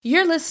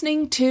You're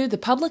listening to the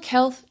Public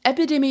Health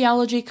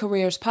Epidemiology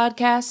Careers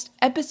Podcast,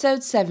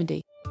 Episode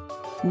 70.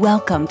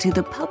 Welcome to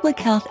the Public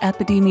Health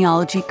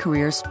Epidemiology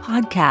Careers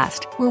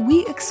Podcast, where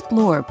we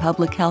explore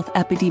public health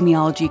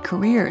epidemiology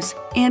careers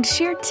and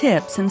share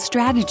tips and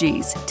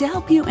strategies to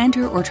help you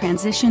enter or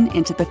transition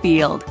into the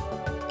field.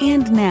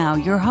 And now,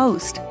 your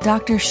host,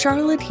 Dr.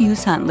 Charlotte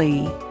Hughes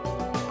Huntley.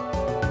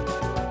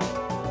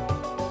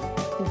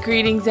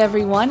 Greetings,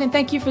 everyone, and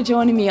thank you for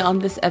joining me on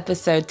this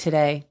episode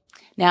today.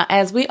 Now,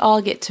 as we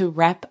all get to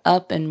wrap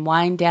up and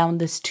wind down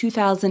this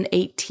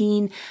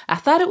 2018, I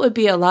thought it would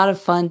be a lot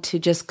of fun to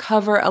just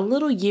cover a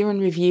little year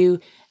in review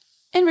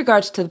in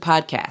regards to the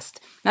podcast.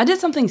 Now, I did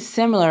something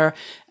similar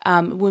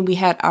when we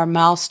had our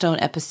milestone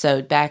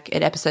episode back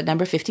at episode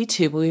number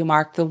 52, where we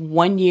marked the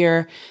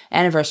 1-year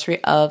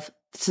anniversary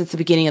since the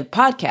beginning of the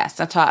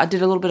podcast. I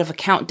did a little bit of a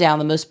countdown,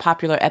 the most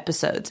popular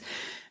episodes.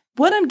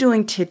 What I'm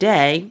doing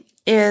today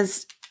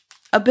is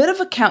a bit of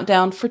a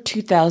countdown for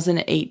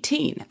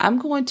 2018. I'm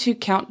going to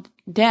count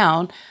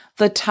down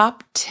the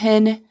top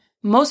 10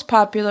 most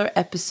popular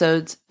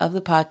episodes of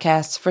the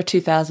podcast for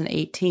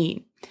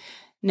 2018.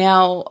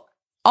 Now,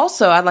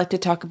 also, I'd like to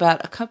talk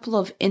about a couple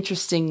of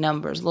interesting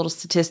numbers, little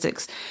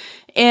statistics.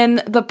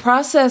 In the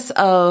process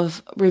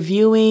of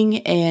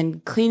reviewing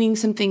and cleaning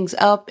some things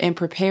up and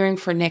preparing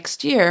for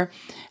next year,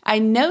 I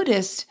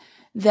noticed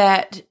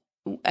that,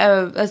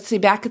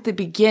 back at the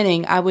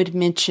beginning, I would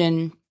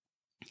mention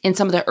in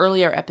some of the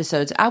earlier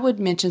episodes, I would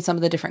mention some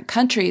of the different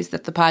countries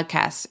that the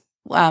podcast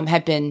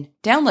had been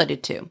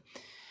downloaded to.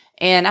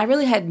 And I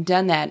really hadn't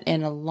done that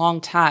in a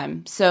long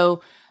time.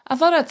 So I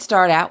thought I'd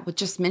start out with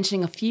just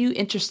mentioning a few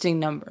interesting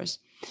numbers.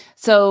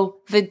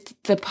 So the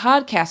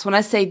podcast, when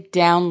I say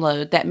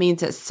download, that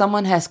means that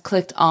someone has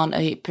clicked on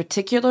a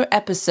particular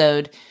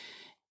episode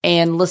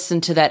and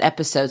listened to that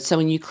episode. So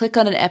when you click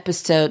on an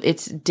episode,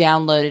 it's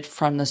downloaded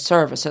from the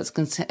server. So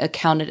it's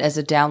counted as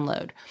a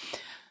download.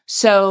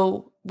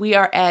 So we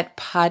are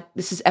at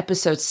this is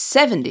episode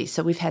 70.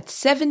 So we've had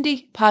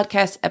 70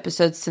 podcast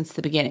episodes since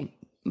the beginning.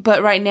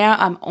 But right now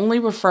I'm only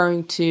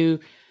referring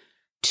to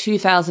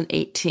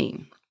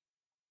 2018.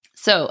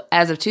 So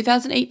as of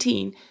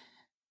 2018,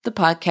 the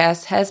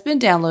podcast has been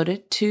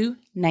downloaded to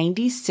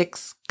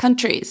 96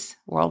 countries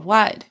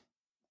worldwide.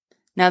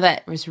 Now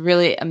that was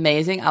really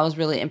amazing. I was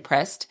really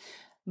impressed.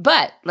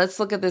 But let's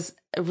look at this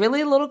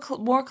really a little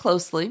more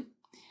closely.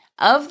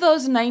 Of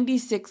those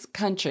 96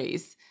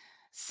 countries,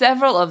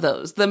 several of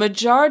those, the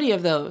majority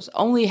of those,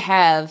 only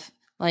have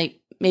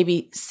like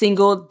maybe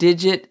single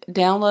digit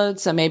downloads.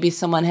 So maybe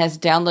someone has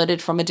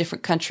downloaded from a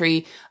different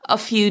country a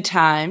few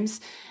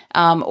times,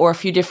 or a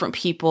few different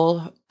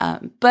people.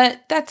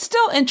 But that's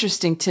still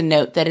interesting to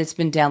note that it's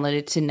been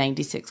downloaded to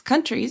 96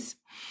 countries.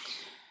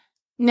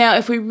 Now,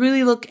 if we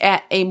really look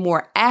at a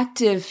more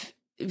active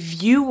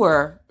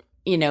viewer,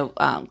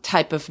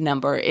 type of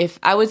number, if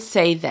I would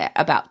say that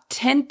about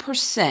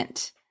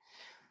 10%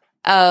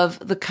 of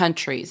the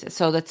countries,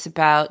 so that's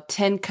about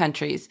 10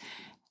 countries,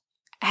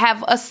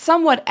 have a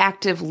somewhat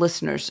active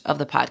listeners of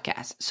the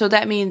podcast. So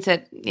that means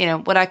that,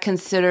 what I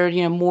consider,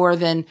 more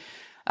than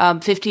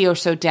 50 or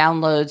so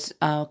downloads,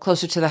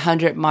 closer to the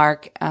 100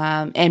 mark,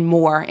 and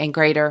more and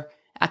greater,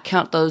 I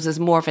count those as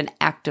more of an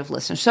active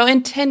listener. So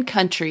in 10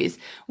 countries,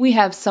 we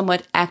have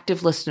somewhat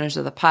active listeners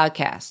of the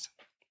podcast.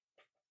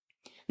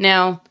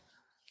 Now,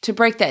 to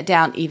break that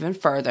down even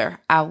further,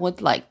 I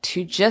would like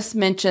to just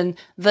mention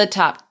the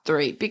top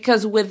 3,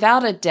 because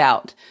without a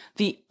doubt,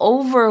 the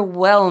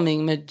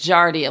overwhelming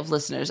majority of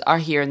listeners are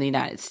here in the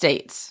United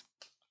States.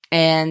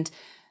 And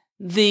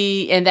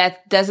that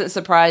doesn't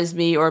surprise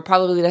me, or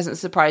probably doesn't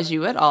surprise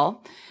you at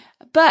all.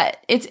 But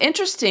it's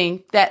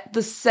interesting that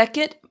the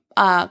second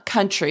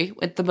country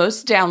with the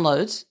most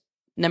downloads,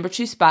 number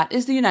 2 spot,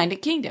 is the United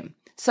Kingdom.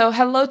 So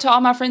hello to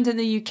all my friends in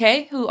the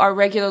UK who are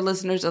regular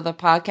listeners of the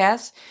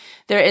podcast.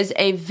 There is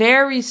a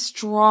very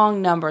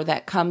strong number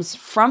that comes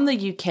from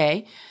the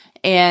UK,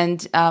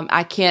 and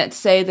I can't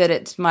say that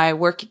it's my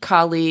work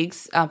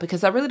colleagues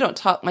because I really don't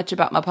talk much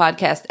about my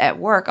podcast at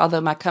work, although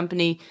my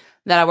company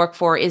that I work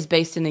for is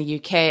based in the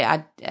UK.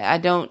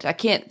 I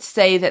can't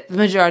say that the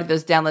majority of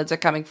those downloads are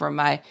coming from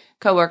my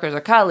coworkers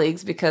or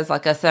colleagues because,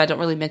 like I said, I don't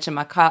really mention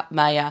my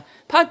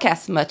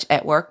podcast much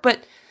at work,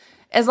 but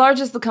as large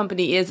as the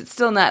company is, it's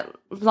still not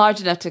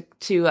large enough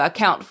to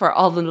account for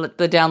all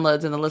the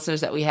downloads and the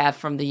listeners that we have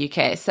from the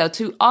UK. So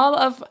to all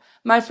of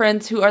my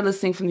friends who are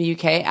listening from the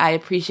UK, I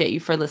appreciate you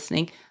for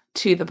listening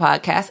to the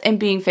podcast and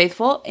being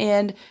faithful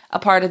and a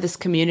part of this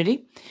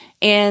community.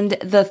 And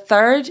the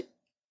third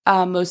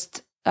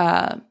most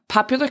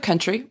popular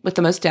country with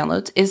the most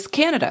downloads is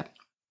Canada.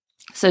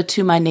 So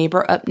to my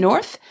neighbor up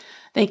north,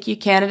 thank you,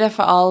 Canada,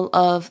 for all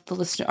of the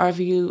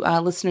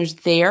listeners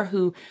there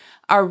who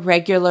are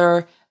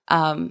regular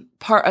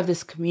part of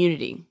this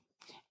community.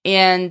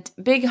 And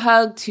big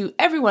hug to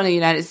everyone in the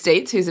United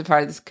States who's a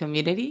part of this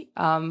community.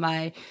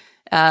 My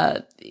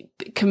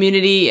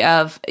community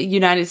of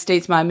United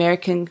States, my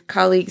American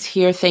colleagues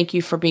here, thank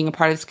you for being a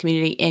part of this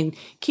community and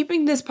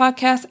keeping this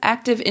podcast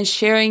active and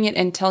sharing it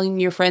and telling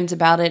your friends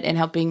about it and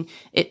helping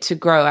it to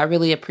grow. I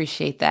really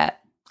appreciate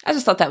that. I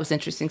just thought that was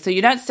interesting. So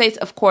United States,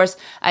 of course,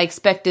 I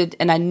expected,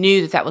 and I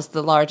knew that was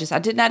the largest. I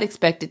did not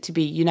expect it to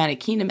be United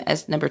Kingdom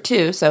as number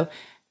 2. So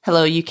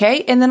hello,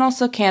 UK, and then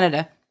also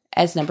Canada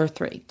as number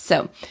 3.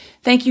 So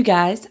thank you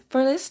guys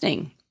for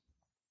listening.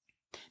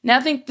 Now,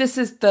 I think this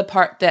is the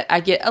part that I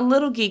get a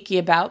little geeky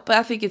about, but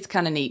I think it's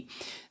kind of neat.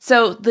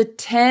 So the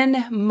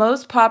 10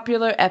 most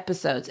popular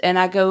episodes, and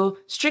I go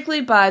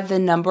strictly by the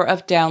number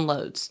of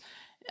downloads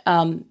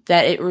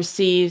that it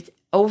received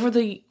over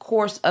the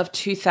course of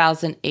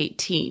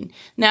 2018.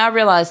 Now, I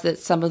realize that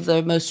some of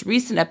the most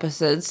recent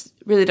episodes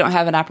really don't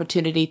have an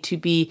opportunity to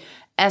be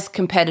as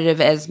competitive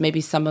as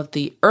maybe some of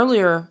the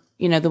earlier,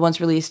 the ones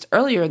released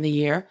earlier in the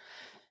year.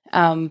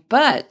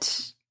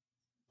 But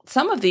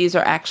some of these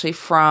are actually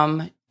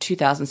from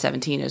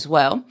 2017 as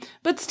well.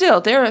 But still,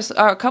 there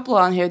are a couple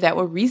on here that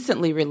were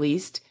recently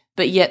released,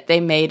 but yet they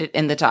made it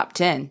in the top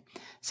 10.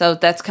 So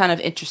that's kind of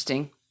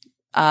interesting.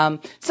 So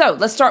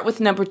let's start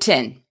with number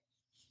 10.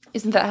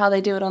 Isn't that how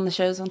they do it on the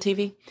shows on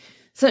TV?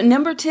 So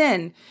number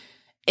 10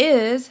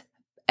 is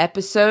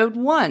episode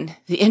 1,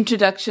 the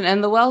introduction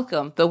and the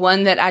welcome, the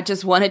one that I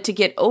just wanted to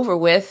get over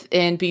with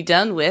and be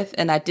done with.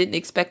 And I didn't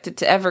expect it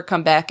to ever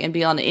come back and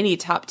be on any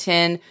top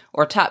 10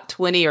 or top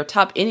 20 or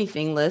top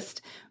anything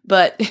list.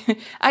 But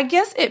I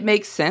guess it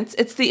makes sense.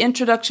 It's the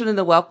introduction and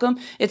the welcome.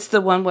 It's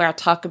the one where I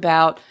talk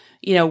about,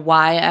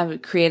 why I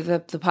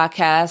created the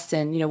podcast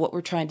and, what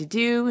we're trying to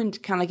do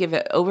and kind of give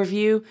an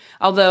overview.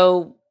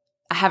 Although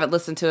I haven't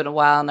listened to it in a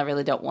while and I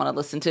really don't want to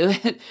listen to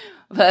it.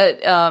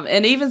 But,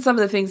 and even some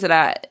of the things that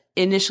I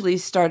initially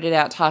started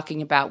out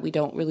talking about, we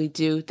don't really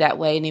do that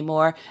way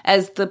anymore.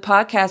 As the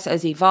podcast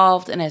has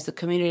evolved and as the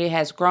community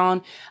has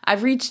grown,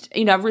 I've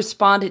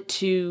responded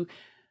to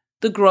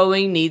the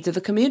growing needs of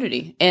the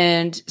community.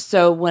 And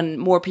so when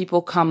more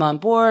people come on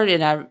board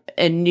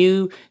and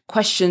new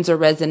questions are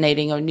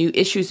resonating or new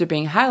issues are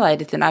being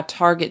highlighted, then I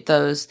target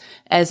those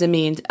as a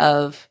means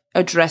of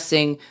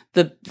addressing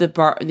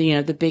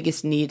the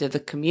biggest need of the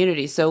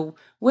community. So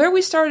where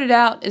we started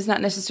out is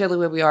not necessarily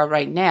where we are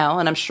right now,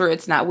 and I'm sure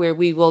it's not where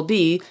we will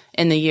be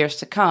in the years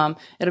to come.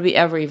 It'll be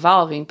ever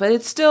evolving, but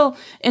it's still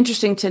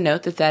interesting to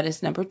note that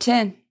is number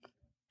 10.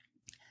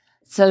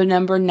 So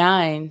number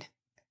 9,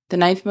 the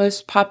 9th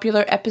most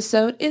popular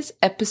episode is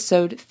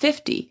episode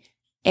 50,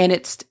 and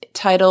it's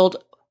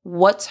titled,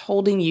 What's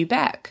Holding You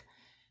Back?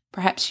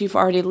 Perhaps you've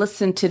already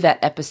listened to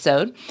that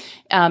episode.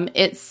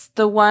 It's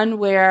the one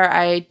where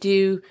I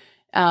do,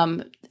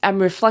 I'm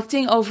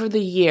reflecting over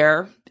the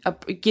year,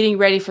 getting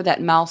ready for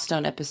that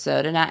milestone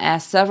episode. And I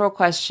asked several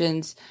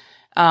questions,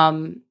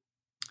 and,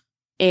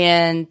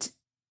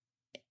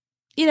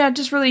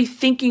 just really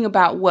thinking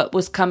about what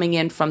was coming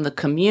in from the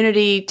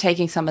community,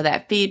 taking some of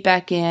that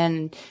feedback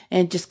in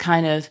and just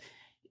kind of,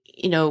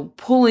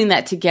 pulling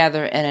that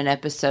together in an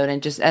episode.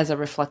 And just as a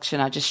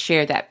reflection, I just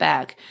share that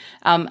back.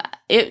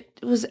 It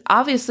was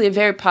obviously a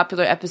very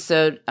popular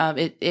episode.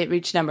 It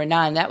reached number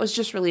 9. That was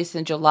just released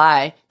in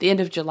July, the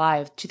end of July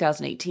of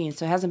 2018.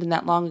 So it hasn't been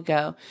that long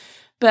ago,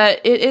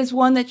 but it is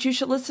one that you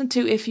should listen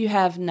to if you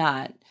have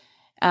not.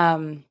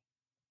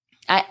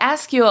 I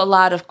ask you a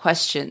lot of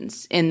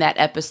questions in that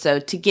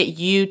episode to get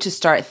you to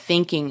start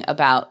thinking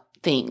about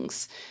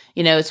things.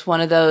 It's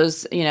one of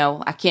those,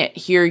 I can't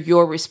hear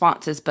your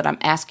responses, but I'm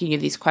asking you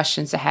these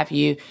questions to have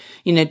you,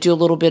 do a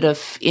little bit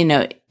of,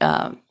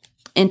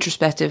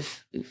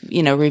 introspective,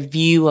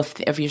 review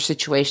of your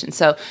situation.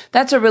 So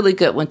that's a really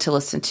good one to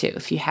listen to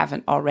if you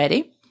haven't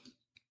already.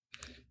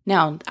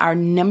 Now, our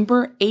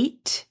number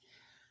 8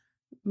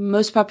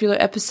 most popular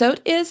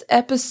episode is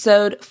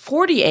episode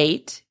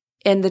 48.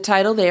 And the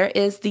title there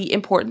is The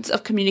Importance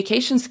of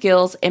Communication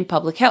Skills in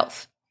Public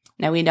Health.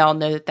 Now, we all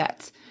know that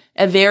that's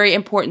a very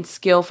important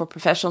skill for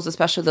professionals,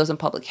 especially those in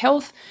public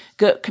health.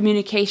 Good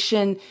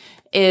communication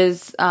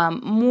is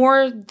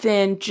more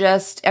than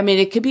just,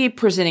 it could be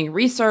presenting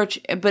research,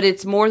 but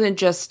it's more than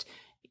just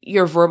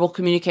your verbal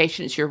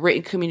communication. It's your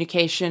written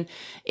communication.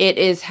 It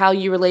is how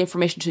you relay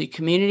information to your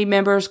community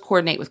members,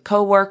 coordinate with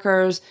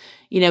coworkers,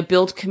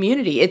 build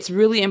community. It's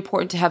really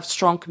important to have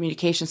strong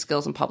communication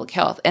skills in public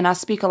health. And I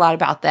speak a lot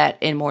about that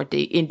in more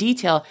in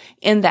detail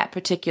in that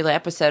particular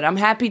episode. I'm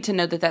happy to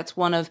know that that's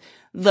one of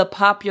the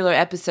popular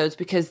episodes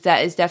because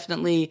that is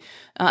definitely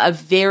a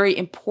very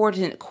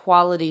important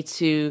quality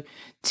to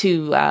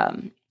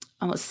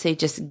I won't say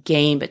just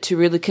gain, but to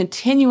really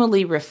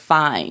continually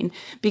refine,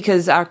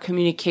 because our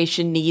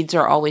communication needs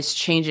are always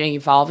changing and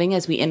evolving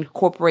as we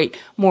incorporate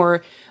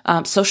more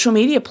social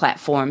media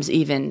platforms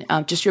even.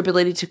 Just your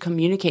ability to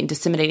communicate and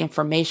disseminate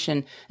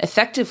information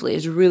effectively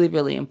is really,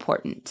 really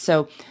important.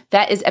 So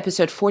that is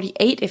episode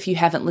 48 if you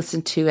haven't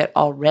listened to it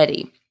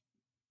already.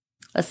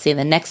 Let's see,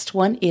 the next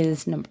one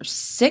is number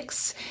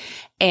 6,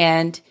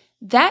 and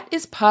that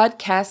is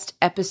podcast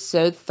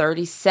episode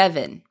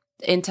 37.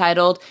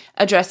 Entitled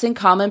Addressing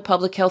Common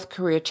Public Health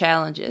Career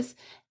Challenges,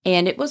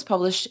 and it was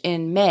published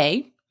in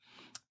May.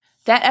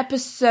 That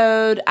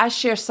episode, I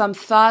share some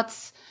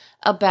thoughts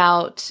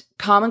about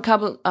common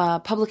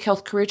public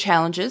health career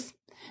challenges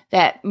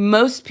that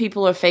most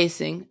people are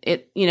facing.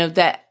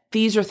 That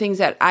these are things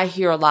that I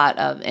hear a lot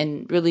of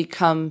and really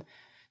come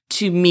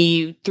to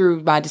me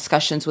through my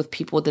discussions with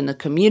people within the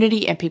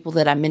community and people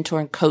that I mentor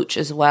and coach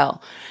as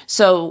well.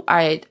 So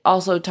I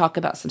also talk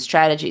about some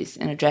strategies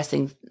in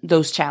addressing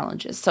those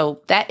challenges.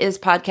 So that is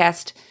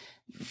podcast,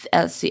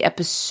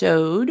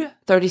 episode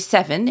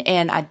 37,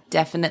 and I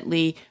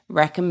definitely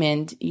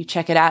recommend you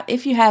check it out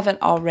if you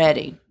haven't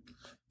already.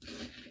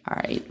 All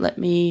right,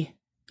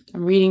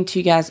 I'm reading to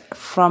you guys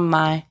from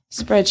my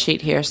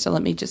spreadsheet here, so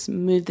let me just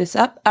move this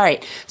up. All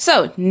right,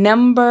 so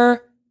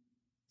number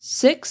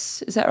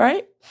 6, is that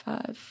right?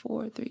 5,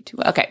 4, 3, 2,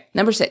 1. Okay,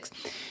 number 6.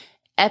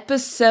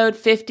 Episode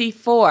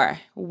 54.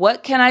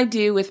 What can I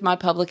do with my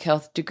public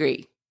health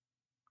degree?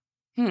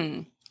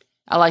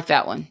 I like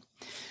that one.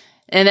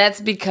 And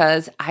that's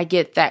because I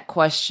get that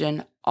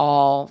question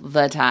all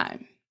the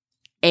time.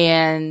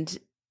 And,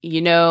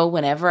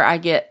 whenever I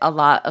get a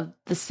lot of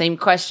the same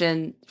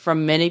question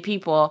from many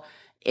people,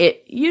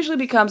 it usually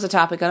becomes a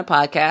topic on a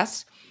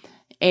podcast.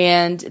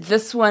 And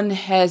this one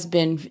has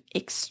been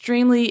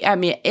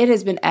it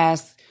has been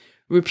asked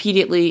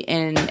repeatedly.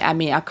 And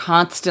I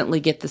constantly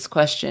get this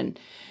question.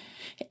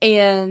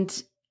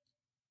 And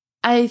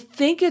I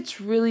think it's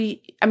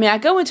really, I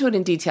go into it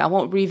in detail. I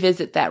won't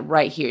revisit that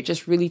right here.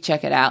 Just really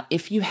check it out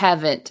if you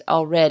haven't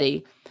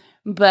already.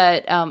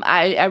 But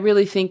I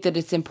really think that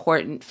it's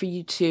important for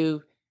you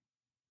to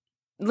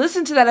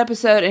listen to that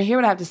episode and hear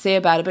what I have to say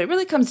about it. But it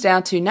really comes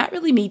down to not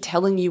really me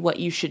telling you what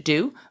you should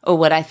do or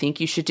what I think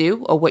you should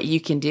do or what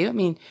you can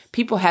do.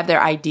 People have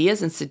their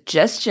ideas and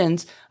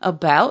suggestions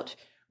about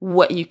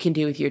what you can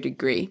do with your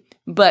degree.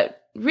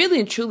 But really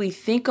and truly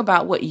think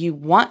about what you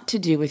want to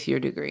do with your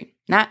degree.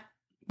 Not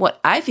what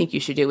I think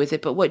you should do with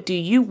it, but what do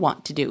you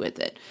want to do with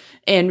it?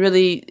 And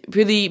really,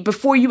 really,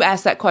 before you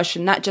ask that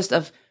question, not just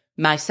of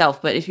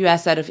myself, but if you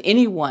ask that of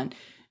anyone,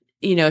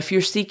 if you're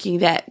seeking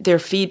their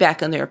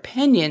feedback and their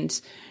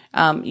opinions,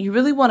 you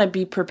really want to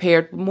be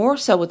prepared more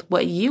so with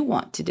what you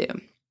want to do.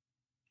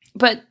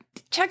 But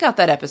check out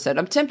that episode.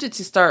 I'm tempted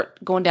to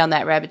start going down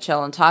that rabbit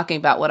trail and talking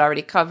about what I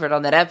already covered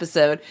on that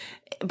episode,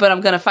 but I'm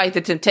going to fight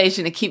the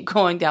temptation to keep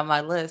going down my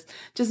list.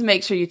 Just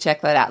make sure you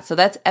check that out. So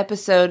that's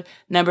episode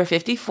number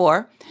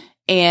 54.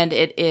 And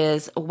it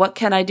is, what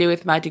can I do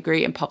with my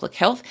degree in public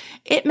health?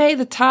 It made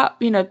the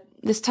top,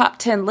 this top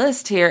 10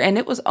 list here, and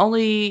it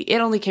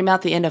only came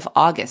out the end of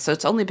August. So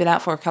it's only been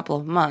out for a couple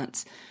of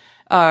months,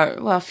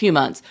 a few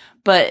months,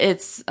 but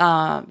it's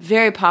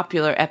very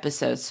popular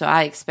episode. So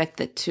I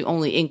expect it to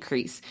only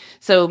increase.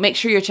 So make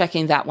sure you're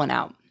checking that one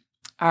out.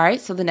 All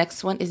right. So the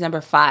next one is number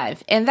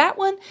 5. And that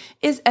one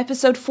is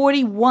episode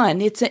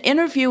 41. It's an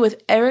interview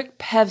with Eric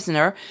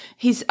Pevsner.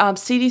 He's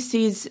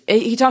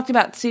he talked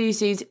about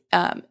CDC's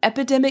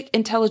Epidemic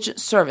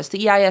Intelligence Service,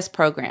 the EIS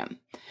program.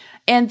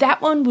 And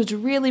that one was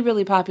really,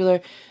 really popular.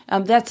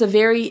 That's a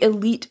very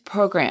elite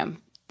program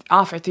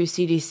offered through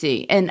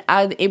CDC. And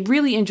I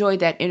really enjoyed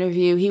that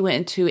interview. He went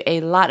into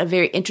a lot of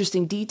very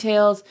interesting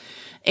details.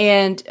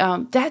 And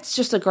that's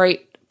just a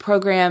great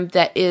program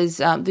that is,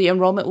 the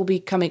enrollment will be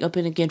coming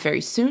open again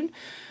very soon.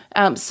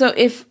 So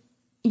if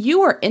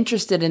you are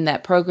interested in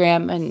that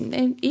program,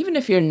 and even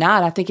if you're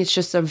not, I think it's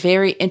just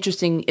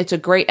it's a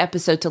great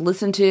episode to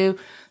listen to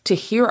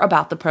hear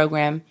about the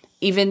program.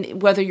 Even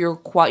whether you'll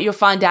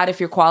find out if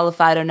you're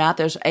qualified or not.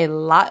 There's a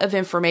lot of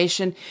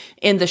information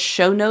in the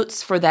show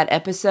notes for that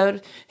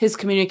episode. His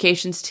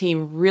communications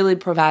team really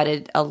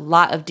provided a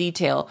lot of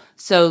detail.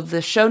 So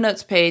the show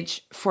notes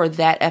page for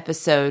that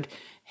episode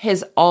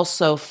is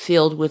also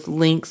filled with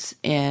links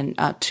and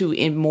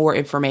in more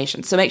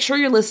information. So make sure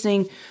you're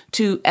listening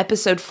to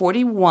episode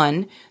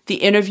 41, the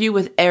interview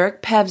with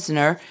Eric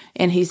Pevsner,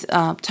 and he's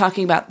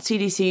talking about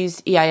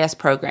CDC's EIS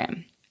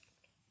program.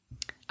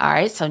 All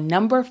right, so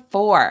number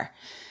 4.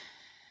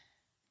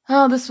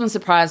 Oh, this one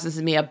surprises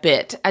me a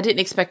bit. I didn't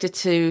expect it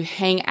to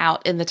hang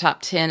out in the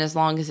top 10 as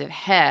long as it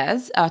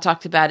has. I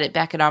talked about it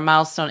back in our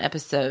milestone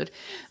episode.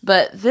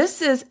 But this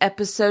is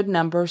episode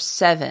number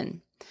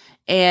 7.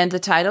 And the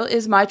title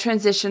is My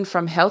Transition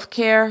from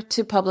Healthcare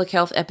to Public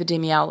Health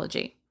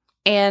Epidemiology.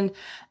 And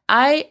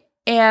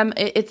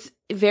it's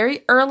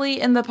very early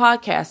in the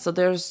podcast, so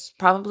there's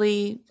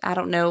probably, I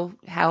don't know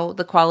how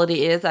the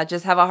quality is. I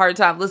just have a hard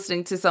time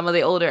listening to some of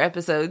the older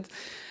episodes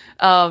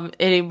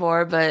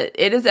anymore, but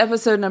it is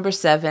episode number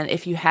 7.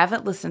 If you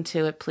haven't listened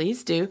to it,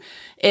 please do.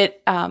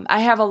 I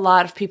have a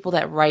lot of people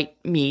that write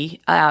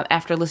me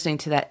after listening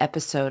to that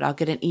episode. I'll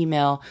get an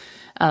email.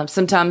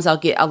 Sometimes I'll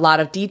get a lot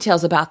of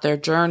details about their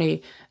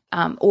journey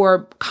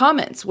or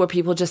comments where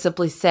people just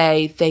simply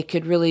say they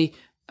could really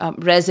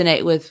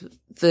resonate with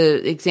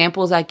the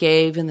examples I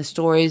gave and the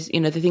stories,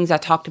 the things I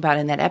talked about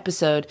in that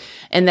episode,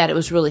 and that it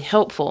was really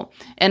helpful.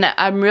 And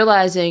I'm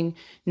realizing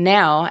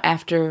now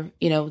after,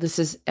 this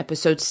is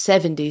episode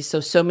 70,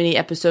 so many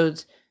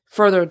episodes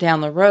further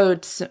down the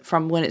road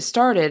from when it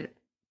started,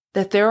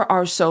 that there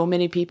are so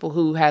many people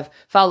who have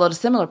followed a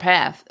similar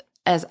path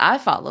as I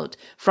followed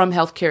from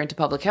healthcare into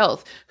public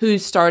health, who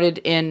started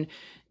in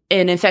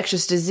in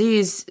infectious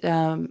disease,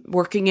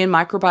 working in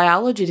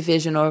microbiology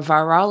division or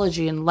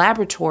virology and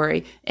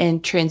laboratory,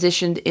 and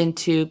transitioned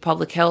into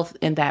public health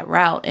in that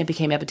route and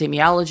became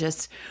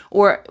epidemiologists,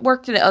 or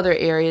worked in other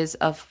areas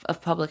of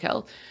public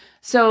health.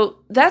 So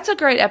that's a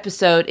great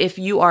episode if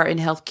you are in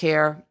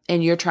healthcare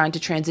and you're trying to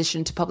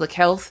transition to public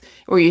health,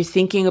 or you're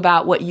thinking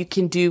about what you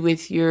can do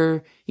with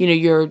your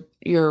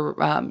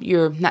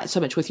not so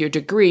much with your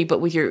degree, but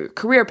with your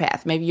career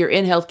path. Maybe you're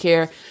in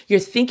healthcare, you're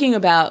thinking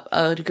about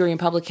a degree in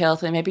public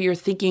health, and maybe you're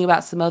thinking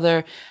about some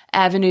other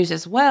avenues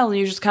as well, and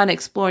you're just kind of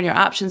exploring your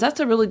options. That's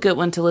a really good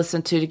one to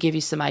listen to give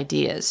you some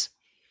ideas.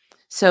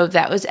 So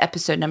that was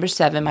episode number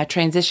 7, my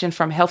transition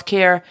from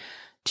healthcare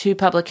to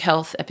public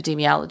health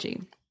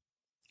epidemiology.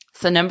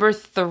 So number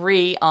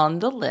 3 on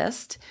the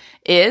list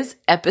is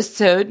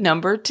episode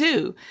number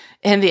 2.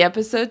 And the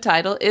episode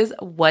title is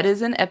What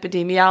is an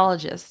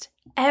Epidemiologist?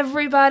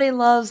 Everybody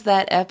loves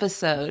that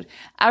episode.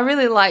 I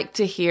really like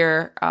to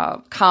hear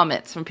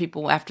comments from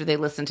people after they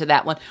listen to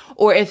that one,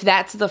 or if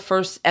that's the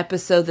first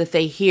episode that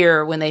they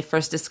hear when they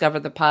first discover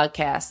the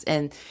podcast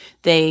and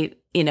they,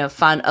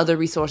 find other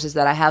resources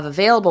that I have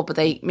available, but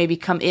they maybe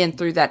come in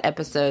through that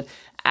episode.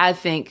 I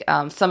think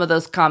some of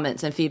those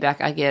comments and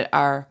feedback I get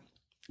are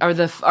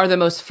the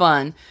most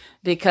fun,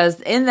 because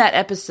in that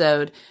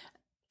episode,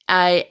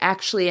 I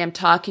actually am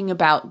talking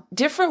about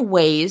different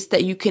ways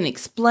that you can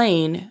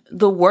explain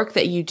the work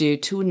that you do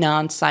to a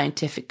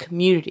non-scientific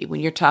community when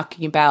you're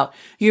talking about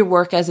your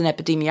work as an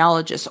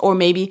epidemiologist, or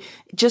maybe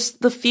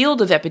just the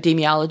field of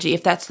epidemiology,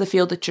 if that's the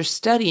field that you're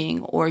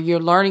studying or you're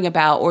learning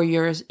about, or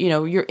you're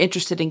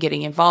interested in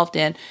getting involved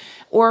in,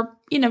 or,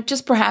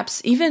 just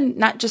perhaps even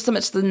not just so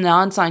much the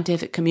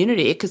non-scientific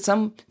community. It could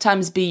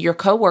sometimes be your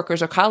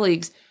coworkers or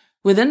colleagues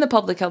within the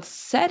public health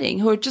setting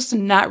who are just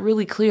not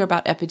really clear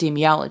about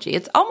epidemiology.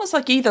 It's almost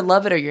like you either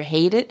love it or you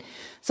hate it.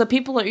 So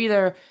people are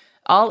either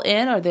all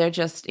in, or they're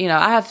just,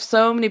 I have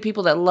so many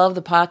people that love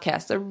the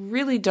podcast that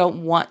really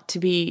don't want to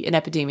be an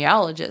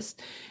epidemiologist.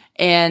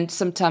 And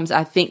sometimes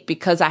I think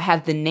because I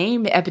have the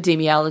name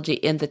epidemiology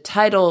in the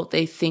title,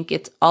 they think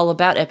it's all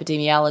about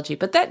epidemiology.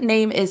 But that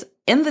name is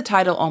in the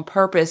title on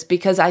purpose,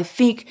 because I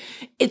think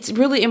it's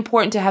really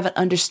important to have an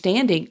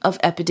understanding of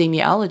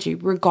epidemiology,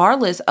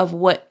 regardless of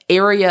what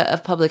area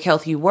of public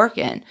health you work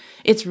in.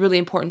 It's really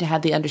important to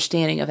have the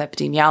understanding of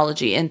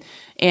epidemiology.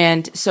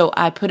 And so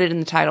I put it in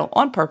the title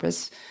on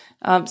purpose,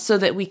 so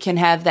that we can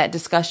have that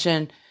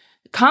discussion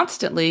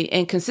constantly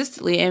and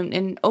consistently,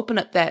 and open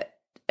up that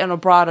in a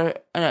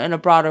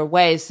broader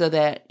way, so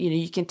that,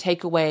 you can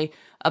take away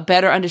a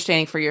better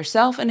understanding for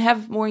yourself and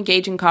have more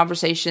engaging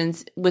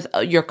conversations with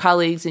your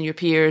colleagues and your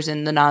peers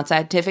in the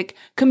non-scientific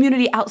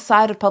community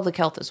outside of public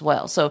health as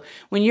well. So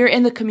when you're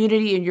in the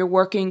community and you're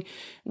working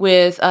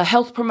with a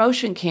health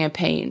promotion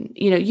campaign,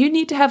 you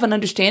need to have an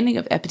understanding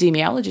of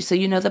epidemiology, so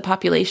the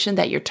population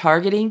that you're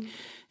targeting,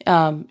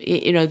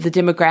 the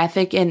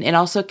demographic, and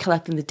also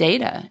collecting the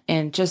data,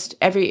 and just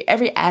every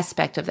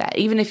aspect of that.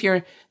 Even if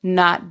you're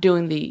not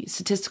doing the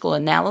statistical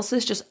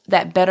analysis, just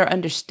that better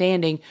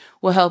understanding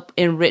will help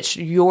enrich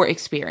your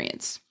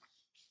experience.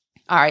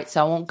 All right, so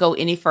I won't go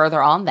any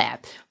further on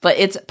that, but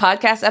it's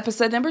podcast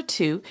episode number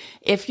 2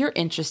 if you're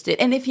interested.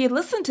 And if you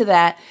listen to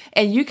that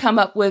and you come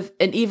up with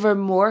an even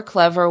more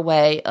clever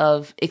way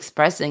of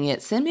expressing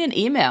it, send me an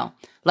email.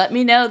 Let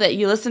me know that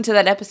you listened to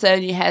that episode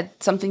and you had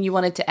something you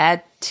wanted to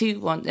add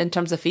to in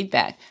terms of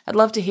feedback. I'd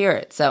love to hear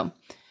it. So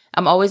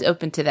I'm always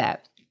open to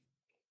that.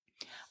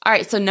 All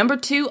right. So number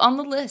 2 on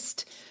the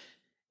list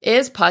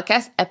is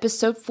podcast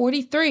episode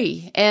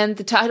 43. And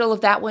the title of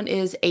that one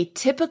is A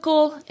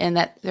Typical, and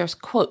that there's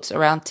quotes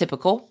around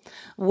typical,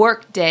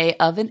 work day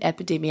of an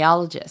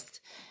epidemiologist.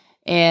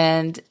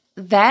 And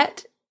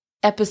that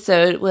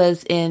episode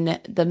was in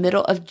the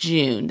middle of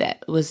June.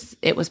 It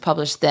was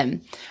published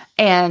then.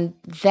 And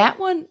that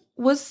one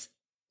was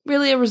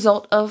really a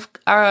result of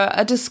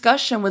a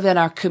discussion within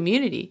our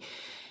community.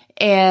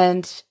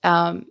 And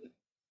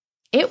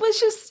it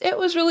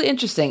was really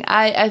interesting.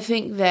 I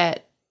think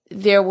that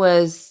there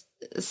was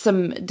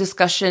some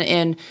discussion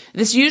in,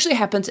 this usually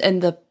happens in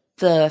the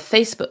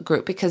Facebook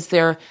group, because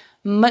they're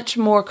much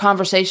more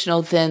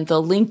conversational than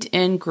the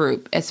LinkedIn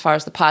group as far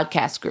as the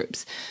podcast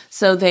groups.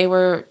 So there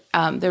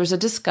was a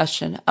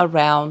discussion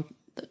around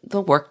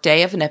the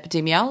workday of an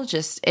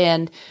epidemiologist,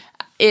 and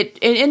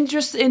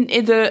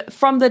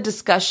from the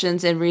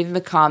discussions and reading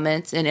the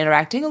comments and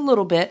interacting a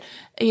little bit,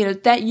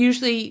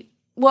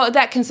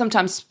 that can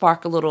sometimes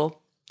spark a little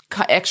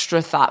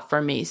extra thought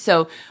for me.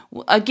 So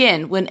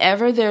again,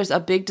 whenever there's a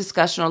big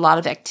discussion or a lot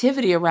of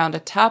activity around a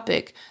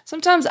topic,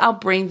 sometimes I'll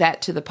bring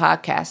that to the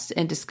podcast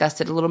and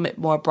discuss it a little bit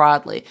more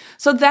broadly.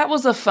 So that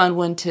was a fun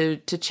one to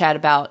chat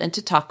about and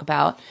to talk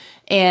about.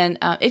 And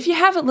if you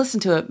haven't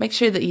listened to it, make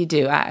sure that you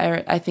do.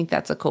 I think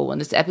that's a cool one.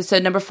 It's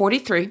episode number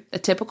 43, A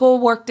Typical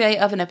Workday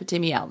of an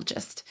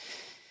Epidemiologist.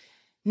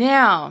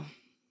 Now,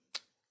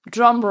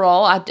 drum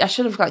roll. I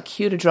should have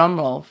cued a drum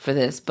roll for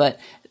this, but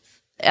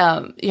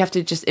you have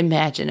to just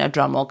imagine a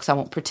drum roll, because I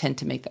won't pretend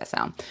to make that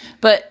sound.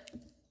 But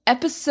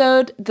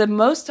the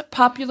most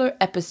popular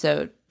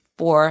episode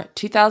for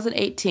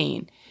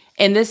 2018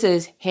 And this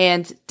is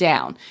hands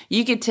down.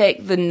 You could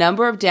take the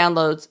number of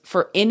downloads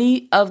for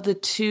any of the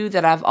two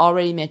that I've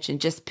already mentioned.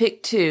 Just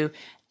pick two,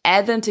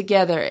 add them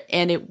together,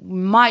 and it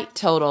might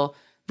total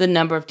the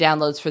number of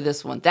downloads for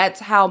this one. That's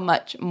how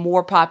much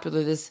more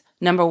popular this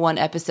number one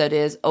episode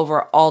is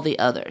over all the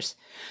others.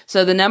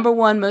 So the number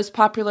one most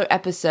popular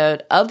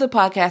episode of the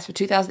podcast for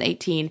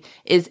 2018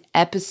 is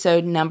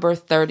episode number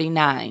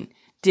 39,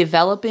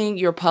 Developing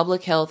Your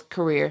Public Health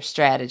Career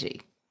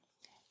Strategy.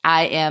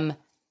 I am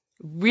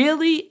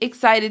really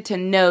excited to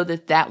know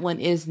that that one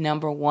is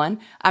number one.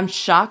 I'm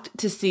shocked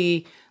to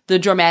see the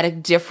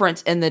dramatic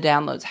difference in the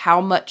downloads,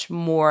 how much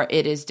more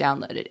it is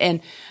downloaded.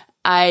 And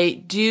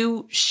I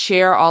do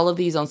share all of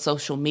these on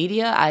social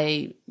media.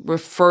 I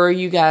refer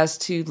you guys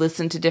to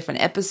listen to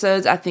different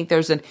episodes. I think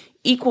there's an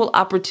equal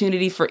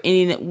opportunity for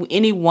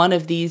any one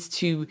of these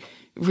to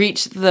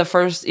reach the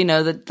first,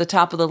 the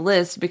top of the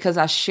list because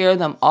I share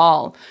them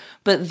all.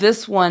 But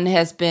this one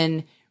has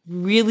been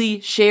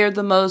really shared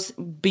the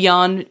most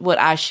beyond what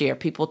I share.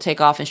 People take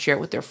off and share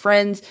it with their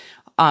friends.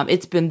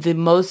 It's been the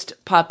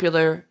most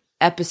popular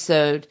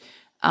episode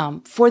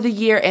for the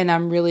year, and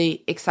I'm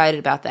really excited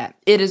about that.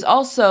 It is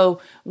also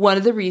one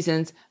of the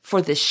reasons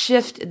for the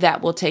shift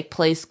that will take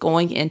place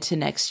going into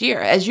next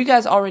year. As you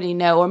guys already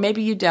know, or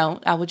maybe you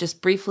don't, I will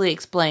just briefly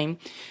explain.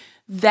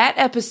 That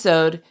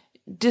episode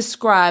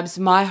describes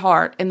my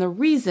heart and the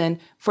reason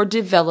for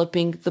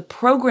developing the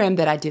program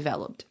that I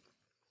developed.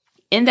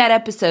 In that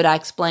episode, I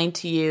explained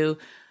to you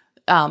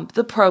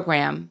the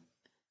program,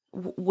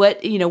 what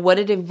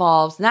it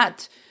involves,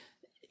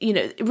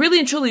 really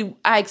and truly,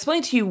 I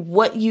explained to you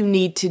what you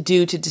need to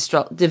do to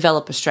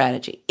develop a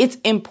strategy. It's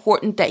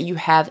important that you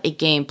have a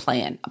game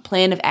plan, a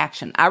plan of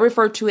action. I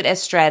refer to it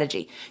as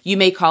strategy. You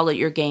may call it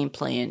your game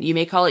plan. You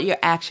may call it your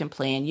action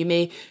plan. You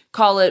may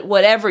call it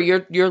whatever,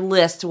 your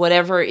list,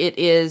 whatever it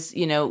is,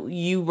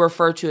 you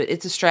refer to it.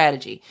 It's a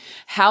strategy.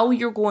 How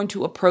you're going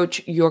to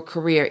approach your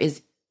career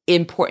is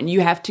important.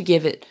 You have to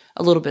give it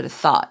a little bit of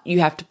thought.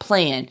 You have to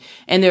plan.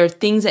 And there are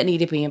things that need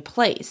to be in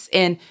place.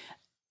 And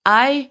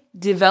I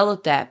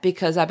developed that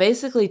because I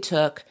basically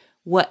took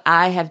what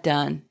I have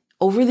done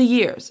over the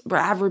years, where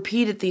I've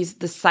repeated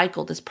this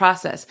cycle, this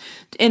process,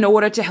 in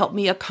order to help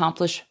me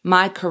accomplish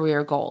my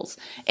career goals.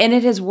 And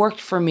it has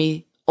worked for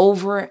me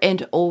over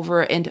and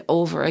over and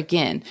over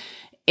again.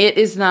 It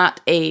is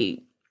not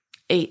a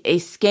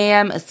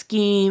scam, a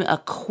scheme, a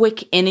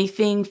quick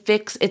anything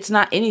fix. It's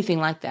not anything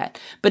like that,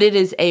 but it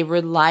is a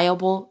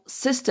reliable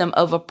system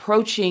of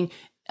approaching,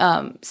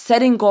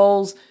 setting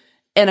goals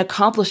and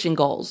accomplishing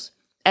goals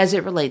as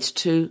it relates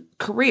to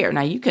career.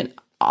 Now, you can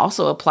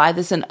also apply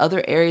this in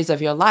other areas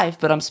of your life,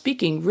 but I'm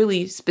speaking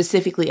really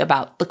specifically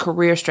about the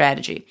career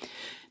strategy.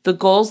 The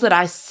goals that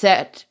I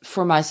set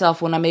for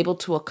myself, when I'm able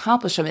to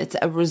accomplish them, it's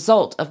a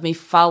result of me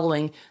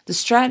following the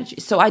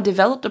strategy. So I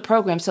developed a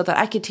program so that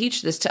I could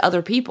teach this to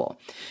other people.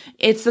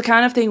 It's the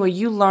kind of thing where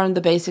you learn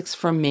the basics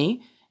from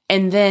me,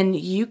 and then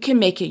you can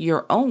make it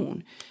your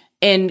own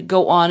and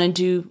go on and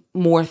do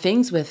more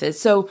things with it.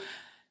 So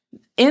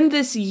in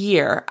this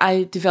year,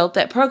 I developed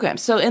that program.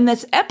 So in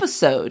this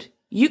episode,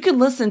 you can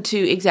listen to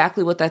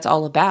exactly what that's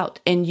all about,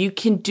 and you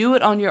can do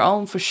it on your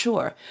own for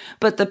sure.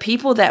 But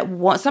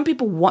some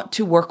people want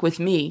to work with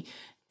me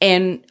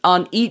and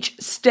on each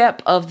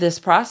step of this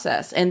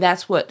process. And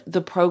that's what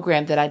the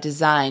program that I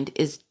designed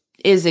is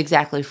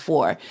exactly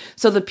for.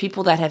 So the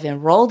people that have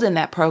enrolled in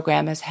that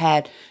program has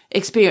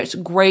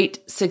experienced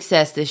great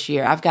success this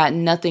year. I've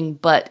gotten nothing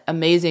but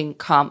amazing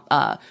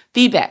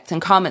feedbacks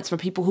and comments from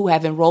people who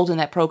have enrolled in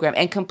that program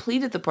and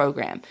completed the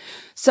program.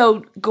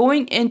 So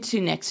going into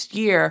next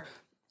year,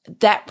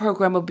 that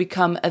program will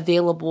become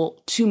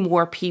available to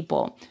more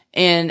people.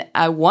 And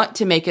I want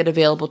to make it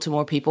available to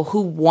more people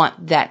who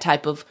want that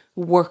type of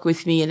work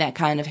with me and that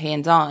kind of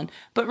hands-on.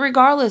 But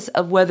regardless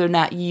of whether or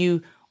not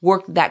you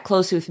work that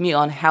closely with me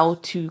on how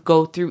to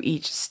go through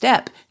each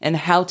step and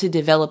how to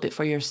develop it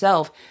for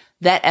yourself,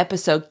 that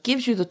episode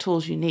gives you the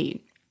tools you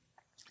need.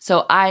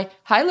 So I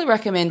highly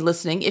recommend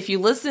listening. If you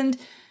listened,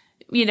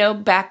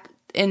 back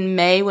in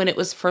May when it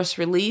was first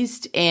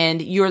released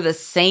and you're the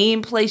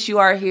same place you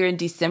are here in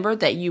December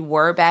that you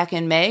were back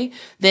in May,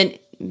 then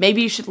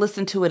maybe you should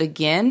listen to it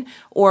again,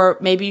 or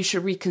maybe you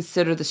should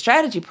reconsider the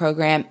strategy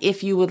program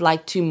if you would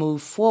like to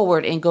move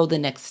forward and go the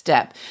next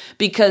step,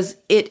 because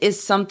it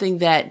is something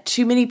that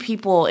too many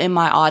people in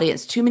my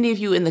audience, too many of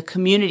you in the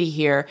community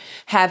here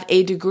have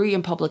a degree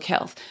in public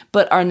health,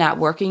 but are not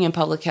working in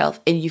public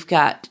health, and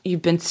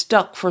you've been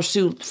stuck for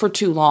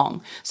too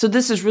long. So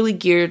this is really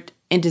geared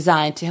and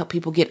designed to help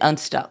people get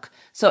unstuck.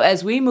 So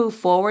as we move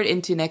forward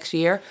into next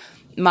year,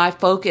 my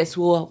focus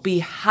will be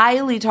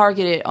highly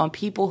targeted on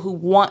people who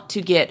want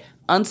to get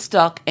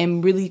unstuck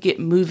and really get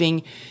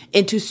moving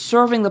into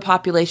serving the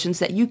populations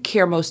that you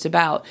care most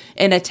about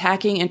and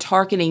attacking and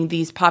targeting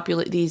these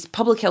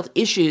public health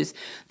issues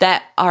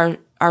that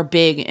are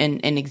big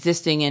and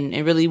existing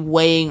and really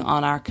weighing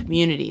on our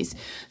communities.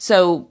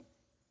 So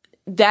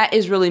that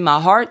is really my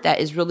heart. That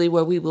is really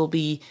where we will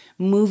be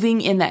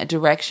moving in that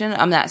direction.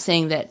 I'm not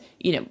saying that,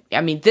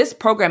 this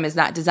program is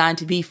not designed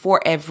to be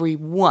for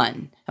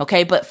everyone.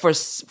 Okay. But for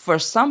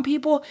some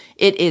people,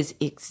 it is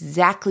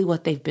exactly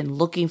what they've been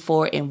looking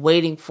for and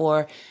waiting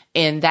for.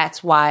 And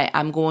that's why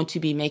I'm going to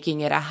be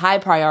making it a high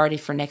priority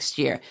for next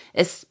year,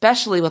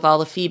 especially with all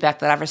the feedback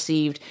that I've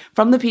received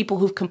from the people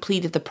who've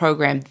completed the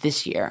program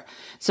this year.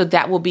 So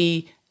that will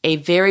be a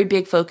very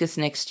big focus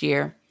next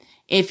year.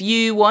 If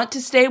you want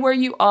to stay where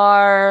you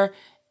are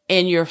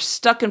and you're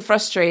stuck and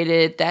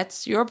frustrated,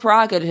 that's your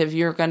prerogative.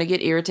 You're going to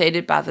get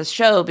irritated by the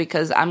show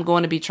because I'm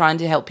going to be trying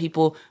to help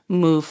people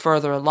move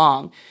further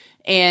along.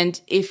 And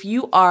if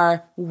you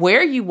are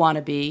where you want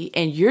to be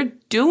and you're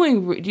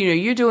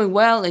doing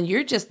well and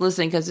you're just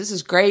listening because this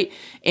is great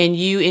and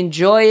you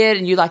enjoy it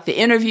and you like the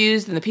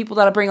interviews and the people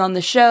that I bring on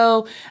the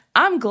show,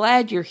 I'm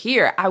glad you're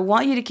here. I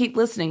want you to keep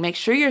listening. Make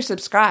sure you're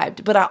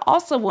subscribed, but I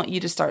also want you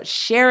to start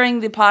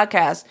sharing the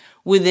podcast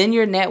within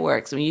your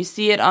networks. When you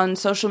see it on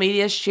social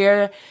media,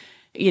 share,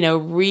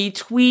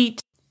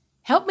 retweet.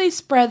 Help me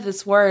spread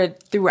this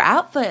word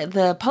throughout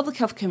the public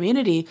health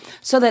community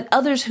so that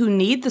others who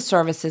need the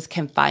services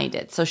can find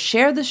it. So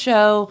share the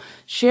show,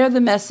 share the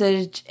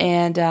message,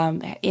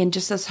 and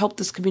just let's help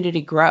this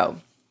community grow.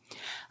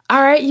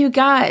 All right, you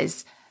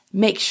guys,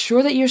 make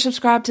sure that you're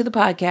subscribed to the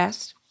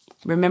podcast.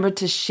 Remember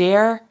to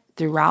share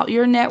throughout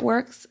your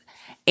networks.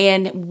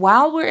 And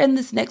while we're in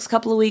this next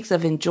couple of weeks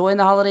of enjoying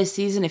the holiday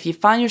season, if you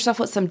find yourself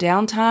with some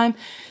downtime,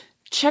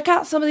 check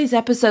out some of these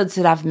episodes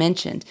that I've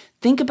mentioned.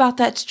 Think about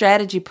that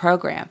strategy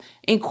program.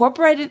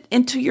 Incorporate it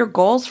into your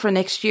goals for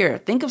next year.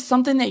 Think of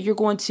something that you're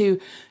going to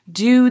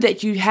do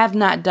that you have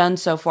not done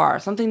so far.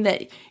 Something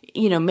that,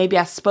 maybe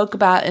I spoke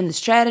about in the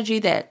strategy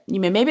that,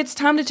 maybe it's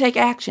time to take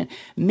action.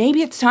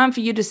 Maybe it's time for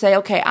you to say,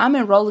 okay, I'm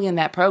enrolling in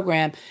that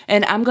program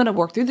and I'm going to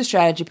work through the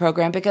strategy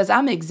program because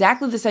I'm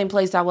exactly the same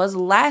place I was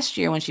last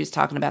year when she was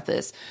talking about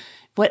this.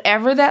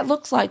 Whatever that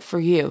looks like for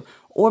you.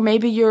 Or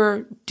maybe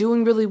you're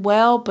doing really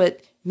well,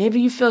 but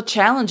maybe you feel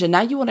challenged and now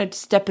you want to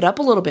step it up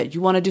a little bit.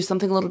 You want to do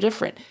something a little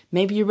different.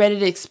 Maybe you're ready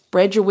to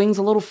spread your wings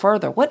a little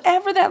further.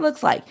 Whatever that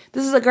looks like.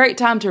 This is a great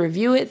time to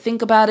review it,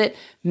 think about it,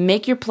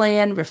 make your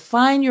plan,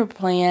 refine your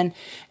plan,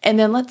 and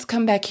then let's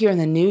come back here in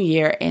the new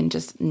year and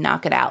just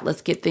knock it out.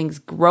 Let's get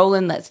things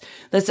rolling. Let's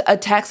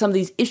attack some of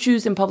these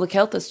issues in public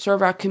health that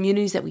serve our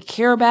communities that we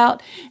care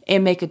about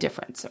and make a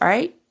difference. All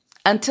right?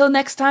 Until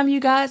next time,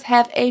 you guys,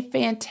 have a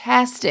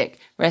fantastic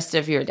rest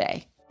of your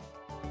day.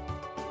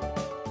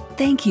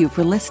 Thank you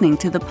for listening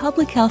to the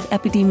Public Health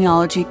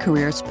Epidemiology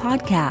Careers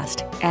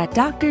Podcast at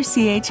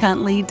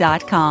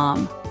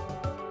drchuntley.com.